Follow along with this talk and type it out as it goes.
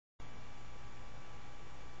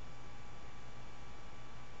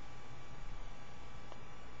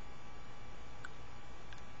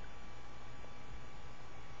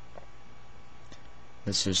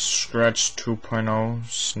This is Scratch 2.0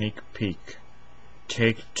 Sneak Peek.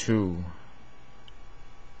 Take 2.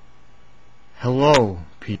 Hello,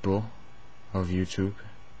 people of YouTube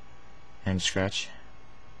and Scratch.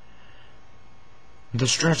 The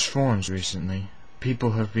Scratch forums recently,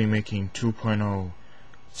 people have been making 2.0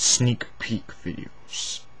 sneak peek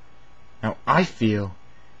videos. Now, I feel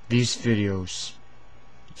these videos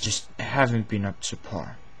just haven't been up to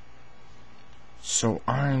par. So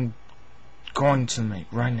I'm going to make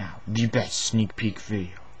right now the best sneak peek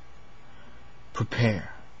video.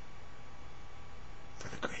 Prepare for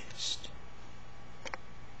the greatest.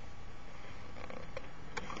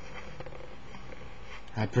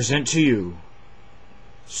 I present to you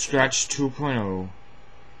Scratch 2.0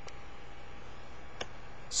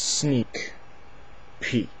 Sneak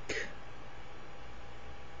Peek.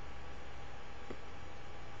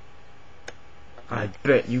 I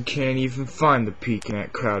bet you can't even find the peek in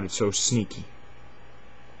that crowd, it's so sneaky.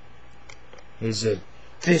 Is it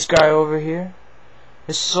this guy over here?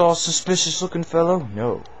 This all suspicious looking fellow?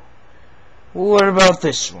 No. What about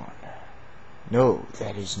this one? No,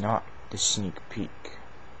 that is not the sneak peek.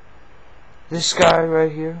 This guy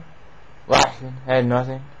right here, laughing at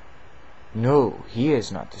nothing? No, he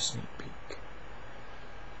is not the sneak peek.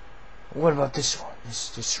 What about this one?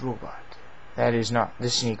 This robot? That is not the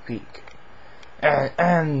sneak peek.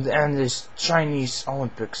 And this Chinese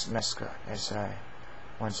Olympics mascot, as I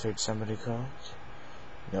once heard somebody call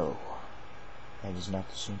it. No, that is not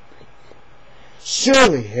the sneak peek.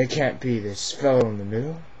 Surely it can't be this fellow in the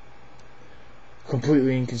middle.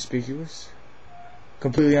 Completely inconspicuous,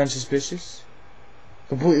 completely unsuspicious,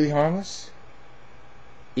 completely harmless.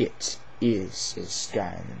 It is this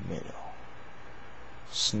guy in the middle.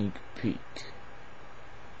 Sneak peek.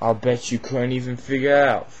 I'll bet you couldn't even figure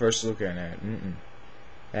out first look at it.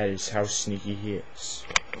 That is how sneaky he is.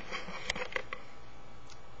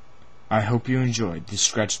 I hope you enjoyed this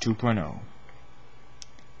Scratch 2.0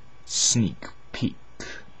 Sneak Peek.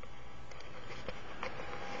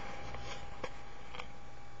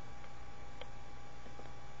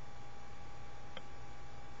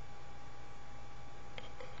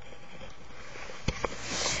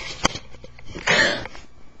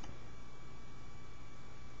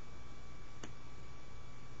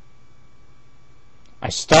 I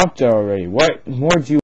stopped already. What more do you